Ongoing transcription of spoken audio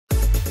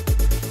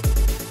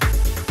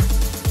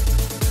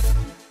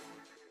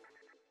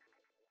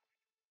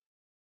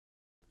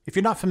If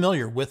you're not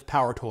familiar with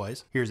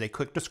PowerToys, here's a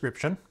quick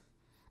description.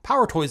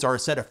 PowerToys are a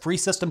set of free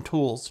system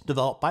tools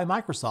developed by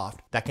Microsoft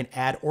that can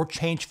add or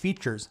change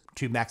features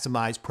to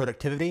maximize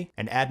productivity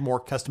and add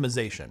more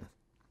customization.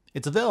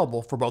 It's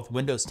available for both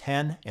Windows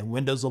 10 and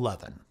Windows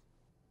 11.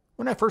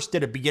 When I first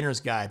did a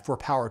beginner's guide for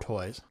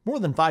PowerToys, more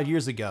than 5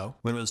 years ago,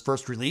 when it was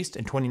first released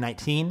in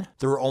 2019,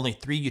 there were only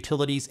 3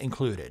 utilities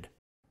included.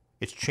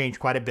 It's changed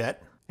quite a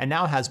bit, and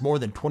now has more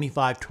than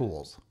 25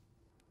 tools.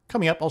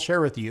 Coming up, I'll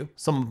share with you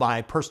some of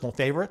my personal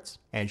favorites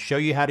and show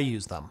you how to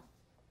use them.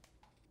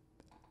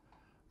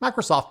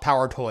 Microsoft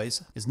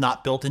PowerToys is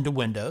not built into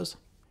Windows.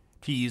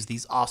 To use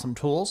these awesome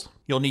tools,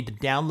 you'll need to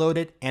download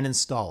it and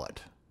install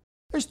it.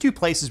 There's 2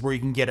 places where you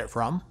can get it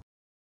from.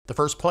 The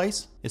first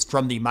place is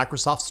from the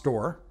Microsoft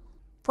Store.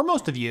 For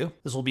most of you,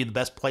 this will be the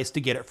best place to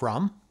get it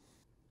from.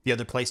 The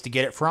other place to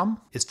get it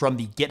from is from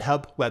the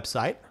GitHub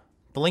website.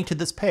 The link to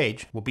this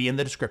page will be in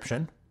the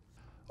description.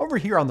 Over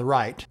here on the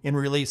right, in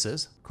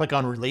Releases, click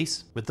on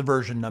Release with the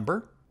version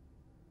number.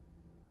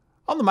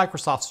 On the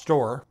Microsoft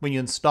Store, when you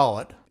install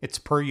it, it's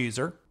per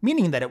user,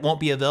 meaning that it won't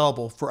be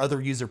available for other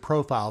user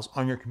profiles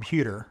on your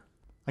computer.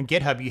 On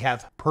GitHub, you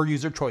have per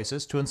user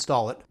choices to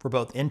install it for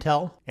both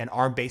Intel and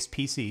ARM-based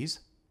PCs.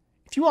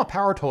 If you want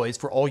PowerToys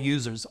for all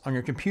users on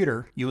your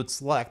computer, you would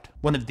select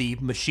one of the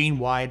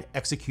machine-wide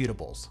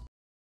executables.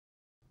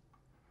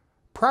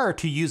 Prior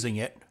to using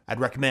it,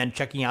 I'd recommend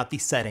checking out the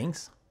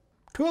settings.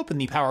 To open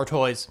the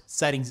PowerToys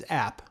Settings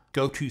app,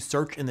 go to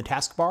Search in the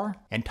taskbar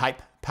and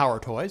type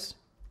PowerToys.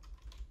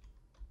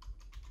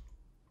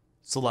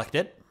 Select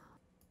it.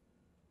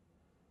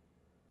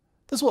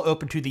 This will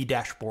open to the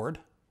dashboard.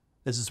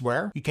 This is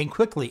where you can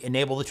quickly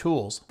enable the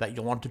tools that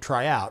you'll want to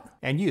try out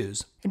and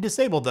use, and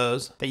disable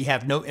those that you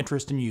have no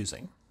interest in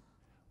using.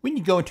 When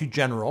you go into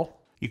General,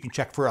 you can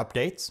check for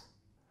updates.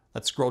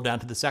 Let's scroll down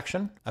to the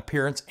section,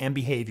 Appearance and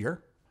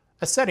Behavior.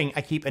 A setting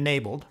I keep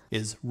enabled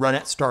is Run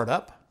at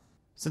Startup.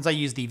 Since I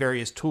use the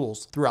various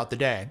tools throughout the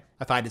day,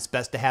 I find it's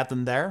best to have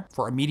them there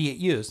for immediate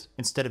use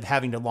instead of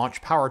having to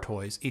launch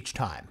PowerToys each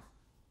time.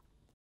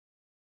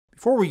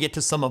 Before we get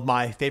to some of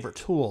my favorite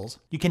tools,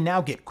 you can now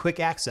get quick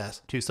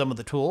access to some of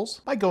the tools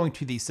by going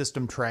to the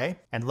System tray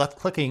and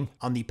left-clicking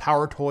on the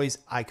PowerToys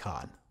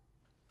icon.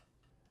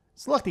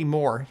 Selecting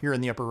More here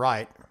in the upper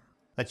right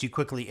lets you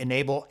quickly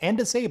enable and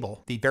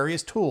disable the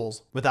various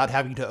tools without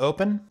having to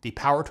open the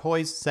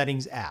PowerToys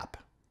Settings app.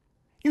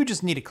 You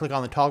just need to click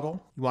on the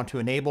toggle you want to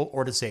enable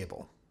or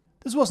disable.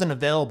 This wasn't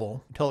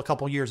available until a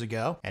couple years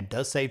ago and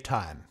does save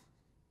time.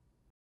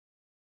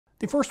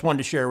 The first one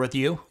to share with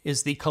you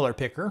is the Color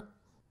Picker.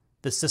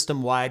 The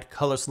system-wide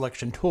color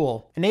selection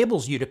tool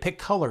enables you to pick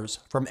colors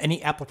from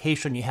any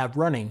application you have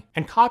running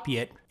and copy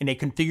it in a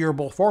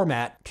configurable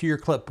format to your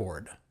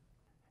clipboard.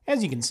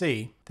 As you can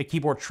see, the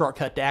keyboard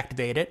shortcut to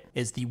activate it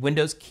is the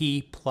Windows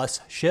key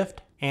plus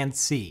Shift and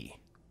C.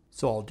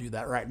 So I'll do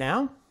that right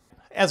now.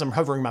 As I'm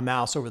hovering my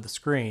mouse over the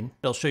screen,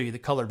 it'll show you the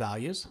color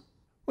values.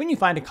 When you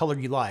find a color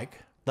you like,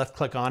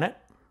 left-click on it.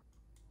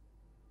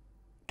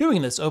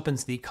 Doing this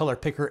opens the Color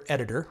Picker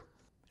editor.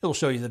 It'll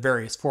show you the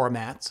various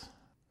formats.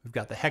 We've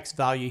got the hex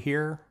value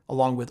here,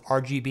 along with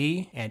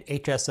RGB and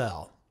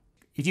HSL.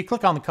 If you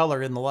click on the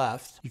color in the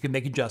left, you can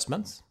make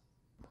adjustments.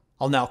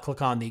 I'll now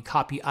click on the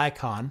copy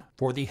icon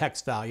for the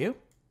hex value,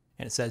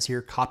 and it says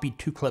here copied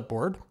to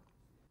clipboard.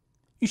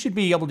 You should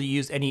be able to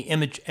use any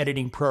image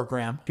editing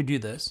program to do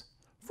this.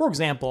 For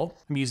example,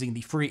 I'm using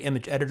the free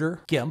image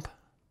editor, GIMP.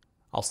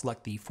 I'll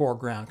select the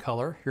foreground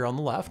color here on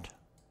the left.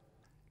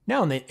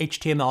 Now in the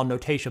HTML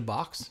notation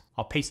box,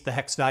 I'll paste the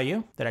hex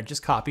value that I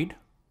just copied,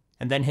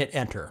 and then hit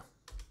enter.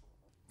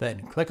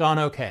 Then click on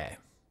OK.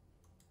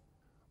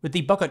 With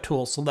the bucket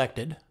tool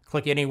selected,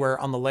 click anywhere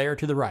on the layer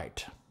to the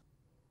right.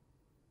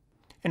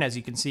 And as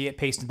you can see, it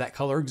pasted that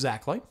color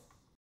exactly.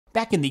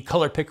 Back in the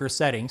Color Picker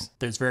settings,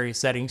 there's various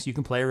settings you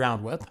can play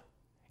around with.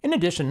 In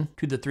addition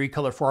to the 3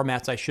 color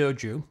formats I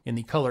showed you in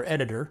the color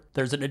editor,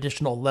 there's an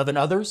additional 11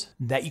 others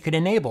that you can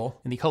enable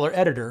in the color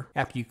editor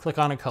after you click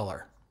on a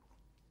color.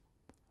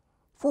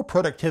 For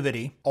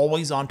productivity,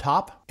 Always on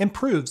Top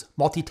improves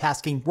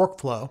multitasking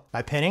workflow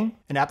by pinning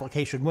an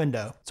application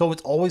window, so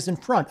it's always in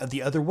front of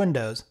the other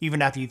windows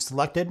even after you've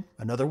selected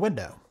another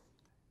window.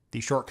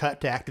 The shortcut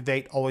to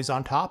activate Always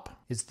on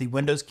Top is the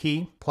Windows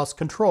key plus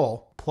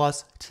Control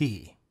plus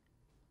T.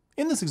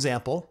 In this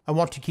example, I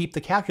want to keep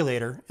the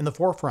calculator in the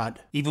forefront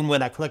even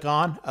when I click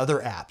on other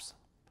apps.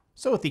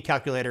 So with the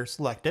calculator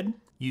selected,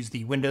 use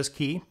the Windows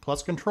key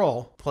plus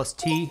Control plus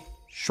T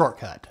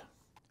shortcut.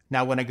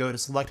 Now when I go to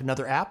select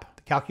another app,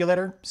 the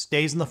calculator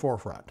stays in the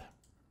forefront.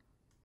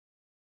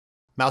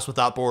 Mouse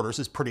Without Borders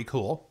is pretty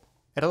cool.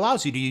 It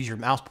allows you to use your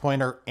mouse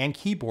pointer and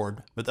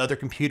keyboard with other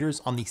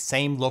computers on the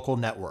same local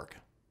network.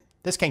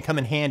 This can come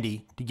in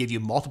handy to give you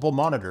multiple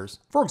monitors,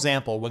 for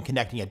example when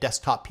connecting a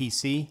desktop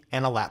PC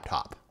and a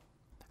laptop.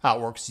 How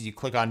it works is you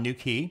click on New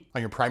Key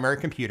on your primary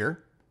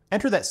computer,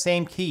 enter that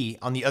same key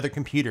on the other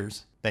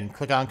computers, then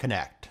click on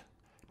Connect.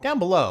 Down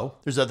below,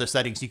 there's other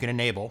settings you can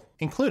enable,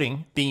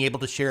 including being able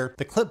to share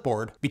the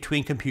clipboard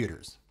between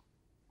computers.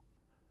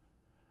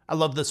 I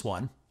love this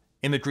one.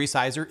 Image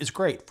Resizer is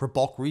great for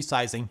bulk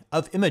resizing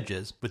of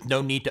images with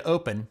no need to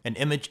open an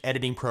image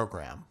editing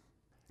program.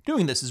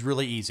 Doing this is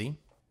really easy.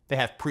 They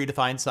have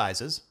predefined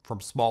sizes,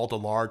 from small to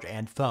large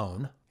and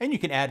phone, and you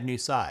can add a new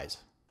size.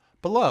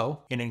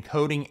 Below, in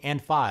Encoding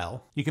and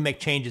File, you can make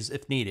changes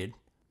if needed.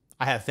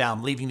 I have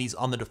found leaving these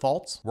on the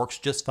defaults works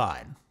just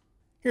fine.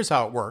 Here's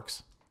how it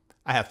works.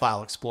 I have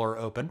File Explorer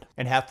opened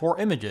and have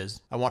 4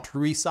 images I want to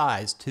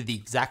resize to the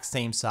exact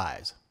same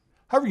size.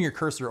 Hovering your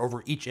cursor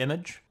over each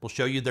image will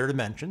show you their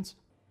dimensions.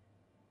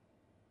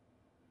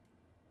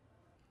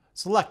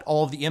 Select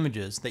all of the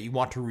images that you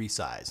want to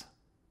resize.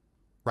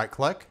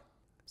 Right-click,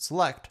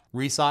 select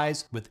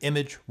Resize with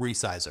Image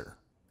Resizer.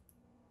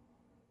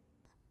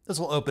 This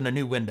will open a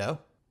new window.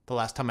 The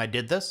last time I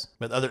did this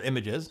with other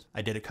images,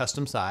 I did a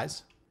custom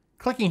size.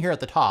 Clicking here at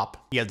the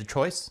top, you have the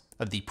choice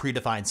of the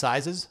predefined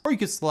sizes, or you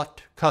could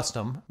select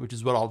Custom, which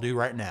is what I'll do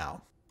right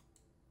now.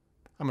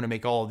 I'm going to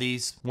make all of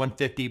these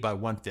 150 by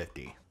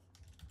 150.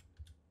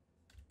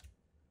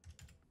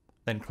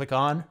 Then click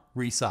on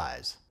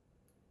Resize.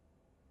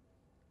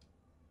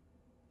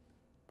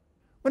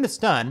 When it's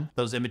done,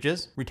 those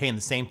images retain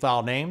the same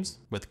file names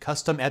with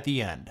Custom at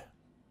the end.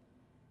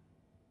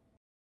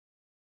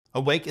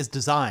 Awake is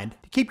designed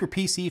to keep your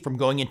PC from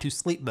going into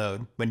sleep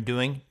mode when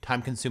doing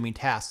time-consuming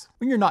tasks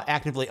when you're not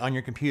actively on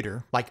your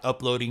computer, like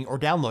uploading or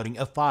downloading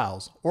of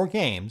files or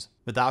games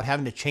without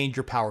having to change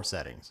your power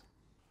settings.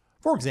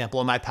 For example,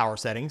 in my power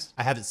settings,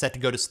 I have it set to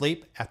go to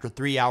sleep after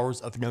 3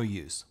 hours of no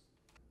use.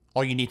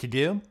 All you need to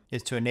do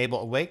is to enable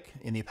Awake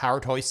in the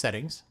PowerToys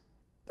settings.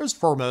 There's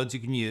 4 modes you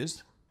can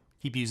use.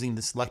 Keep using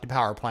the selected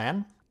power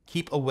plan,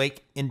 keep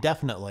awake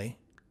indefinitely,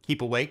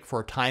 keep awake for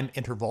a time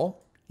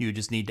interval. You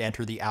just need to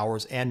enter the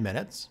hours and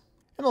minutes.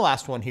 And the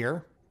last one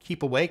here,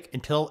 keep awake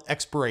until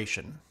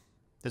expiration.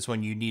 This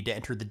one you need to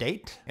enter the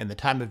date and the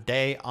time of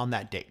day on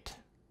that date.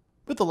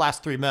 With the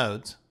last 3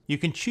 modes, you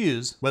can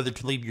choose whether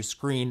to leave your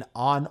screen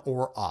on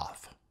or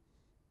off.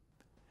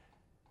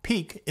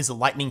 Peek is a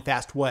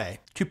lightning-fast way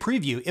to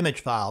preview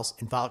image files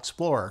in File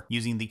Explorer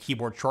using the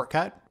keyboard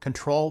shortcut,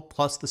 Control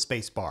plus the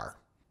spacebar.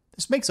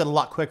 This makes it a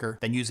lot quicker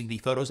than using the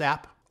Photos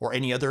app or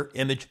any other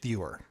image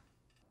viewer.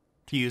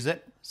 To use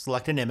it,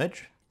 select an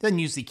image, then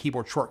use the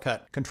keyboard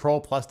shortcut, Control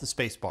plus the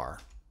spacebar.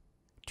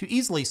 To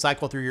easily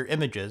cycle through your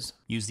images,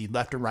 use the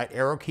left and right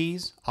arrow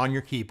keys on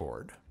your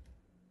keyboard.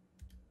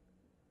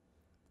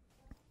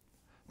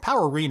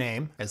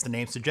 PowerRename, as the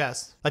name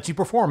suggests, lets you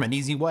perform an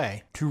easy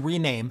way to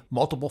rename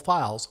multiple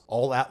files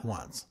all at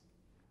once.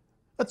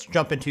 Let's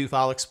jump into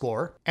File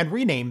Explorer and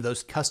rename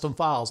those custom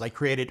files I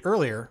created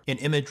earlier in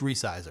Image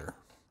Resizer.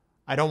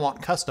 I don't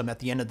want custom at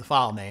the end of the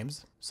file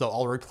names, so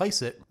I'll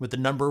replace it with the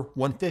number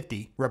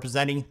 150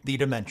 representing the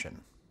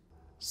dimension.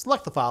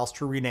 Select the files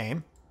to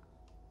rename.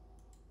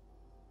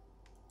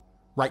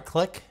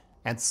 Right-click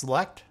and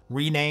select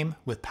Rename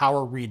with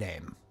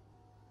PowerRename.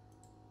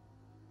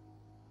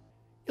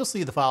 You'll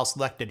see the file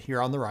selected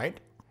here on the right.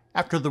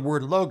 After the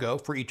word logo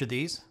for each of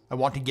these, I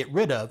want to get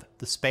rid of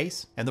the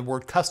space and the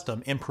word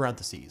custom in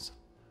parentheses.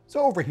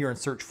 So over here in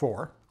search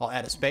for, I'll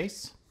add a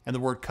space and the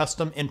word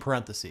custom in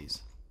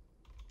parentheses.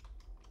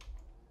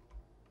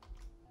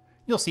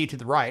 You'll see to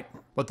the right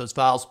what those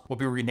files will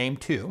be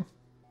renamed to.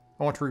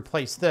 I want to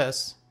replace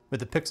this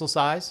with the pixel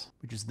size,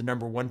 which is the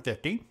number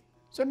 150.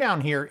 So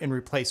down here in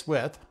Replace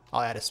With,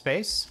 I'll add a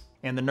space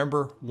and the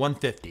number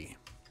 150.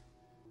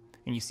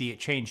 And you see it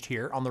changed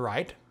here on the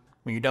right.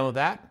 When you're done with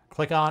that,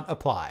 click on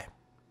Apply.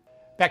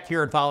 Back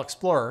here in File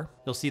Explorer,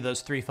 you'll see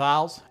those 3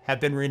 files have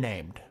been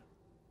renamed.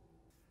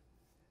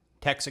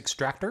 Text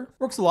Extractor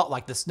works a lot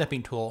like the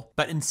snipping tool,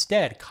 but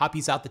instead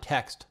copies out the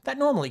text that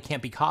normally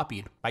can't be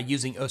copied by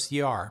using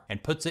OCR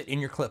and puts it in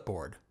your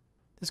clipboard.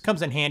 This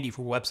comes in handy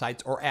for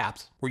websites or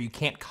apps where you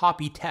can't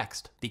copy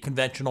text the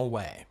conventional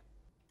way.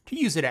 To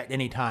use it at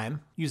any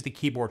time, use the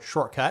keyboard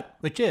shortcut,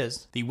 which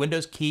is the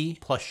Windows key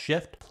plus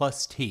Shift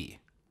plus T.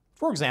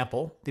 For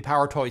example, the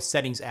PowerToys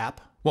Settings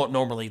app won't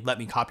normally let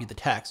me copy the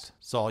text,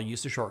 so I'll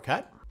use the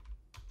shortcut.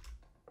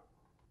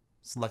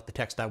 Select the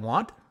text I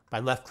want by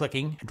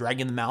left-clicking and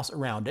dragging the mouse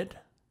around it,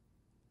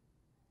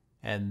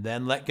 and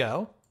then let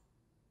go.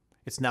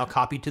 It's now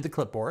copied to the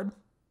clipboard.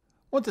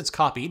 Once it's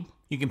copied,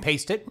 you can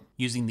paste it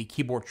using the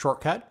keyboard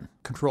shortcut,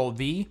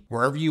 Control-V,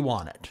 wherever you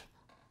want it.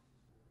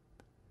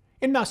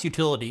 In Mouse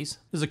Utilities,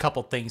 there's a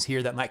couple things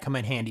here that might come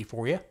in handy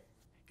for you.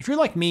 If you're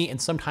like me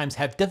and sometimes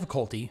have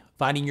difficulty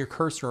finding your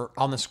cursor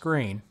on the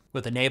screen,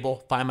 with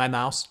Enable Find My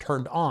Mouse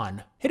turned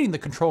on, hitting the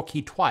Control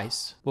key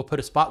twice will put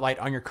a spotlight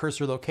on your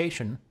cursor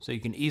location so you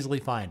can easily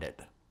find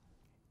it.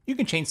 You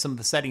can change some of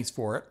the settings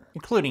for it,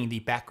 including the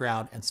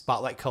background and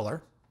spotlight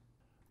color.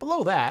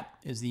 Below that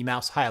is the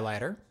mouse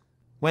highlighter.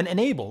 When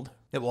enabled,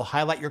 it will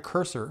highlight your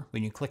cursor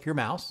when you click your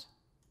mouse.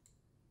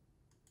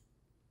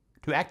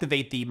 To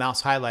activate the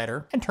mouse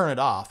highlighter and turn it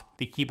off,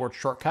 the keyboard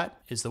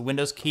shortcut is the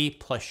Windows key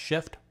plus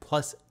Shift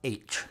plus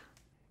H.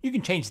 You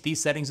can change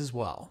these settings as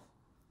well.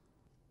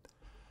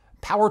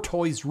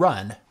 PowerToys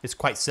Run is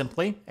quite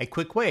simply a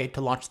quick way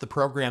to launch the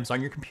programs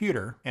on your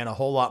computer and a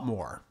whole lot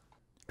more.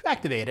 To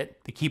activate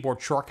it, the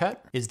keyboard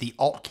shortcut is the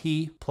Alt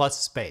key plus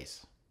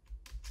space.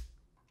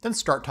 then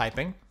start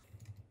typing.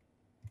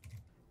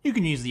 You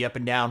can use the up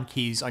and down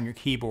keys on your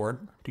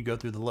keyboard to go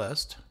through the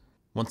list.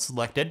 Once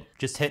selected,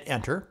 just hit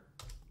enter,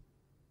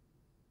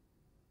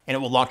 and it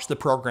will launch the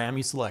program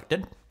you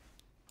selected.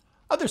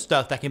 Other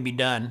stuff that can be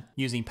done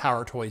using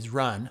PowerToys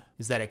Run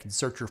is that it can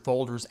search your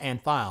folders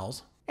and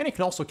files, and it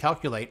can also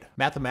calculate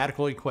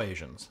mathematical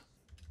equations.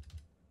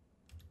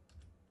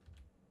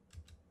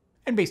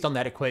 And based on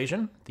that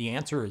equation, the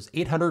answer is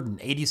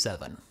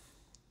 887.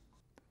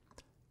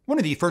 One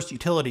of the first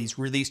utilities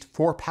released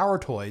for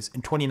PowerToys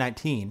in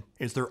 2019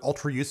 is their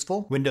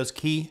ultra-useful Windows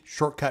Key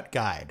Shortcut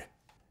Guide.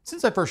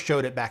 Since I first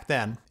showed it back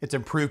then, it's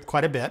improved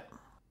quite a bit.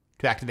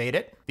 To activate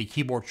it, the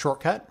keyboard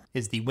shortcut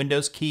is the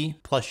Windows key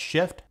plus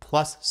Shift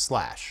plus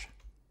slash.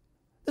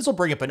 This will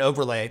bring up an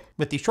overlay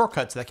with the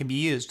shortcuts that can be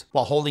used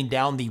while holding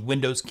down the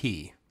Windows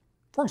key.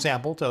 For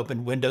example, to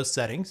open Windows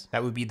Settings,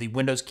 that would be the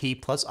Windows key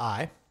plus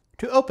I.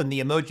 To open the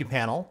emoji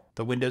panel,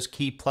 the Windows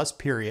key plus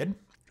period.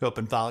 To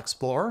open File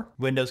Explorer,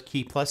 Windows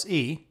key plus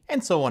E,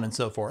 and so on and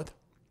so forth.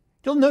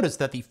 You'll notice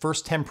that the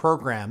first 10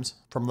 programs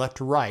from left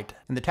to right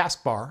in the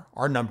taskbar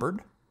are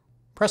numbered.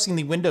 Pressing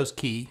the Windows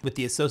key with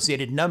the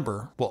associated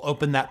number will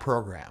open that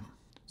program.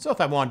 So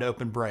if I wanted to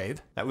open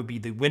Brave, that would be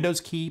the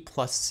Windows key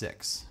plus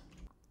 6.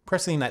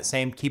 Pressing that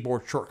same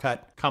keyboard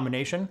shortcut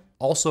combination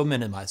also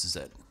minimizes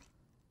it.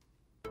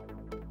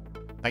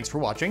 Thanks for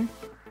watching.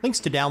 Links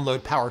to download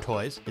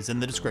PowerToys is in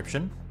the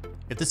description.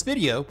 If this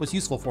video was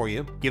useful for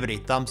you, give it a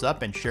thumbs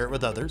up and share it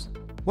with others.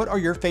 What are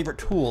your favorite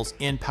tools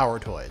in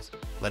PowerToys?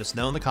 Let us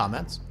know in the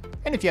comments.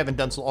 And if you haven't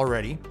done so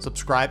already,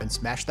 subscribe and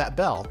smash that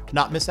bell to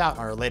not miss out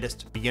on our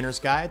latest beginner's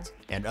guides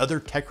and other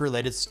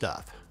tech-related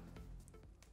stuff.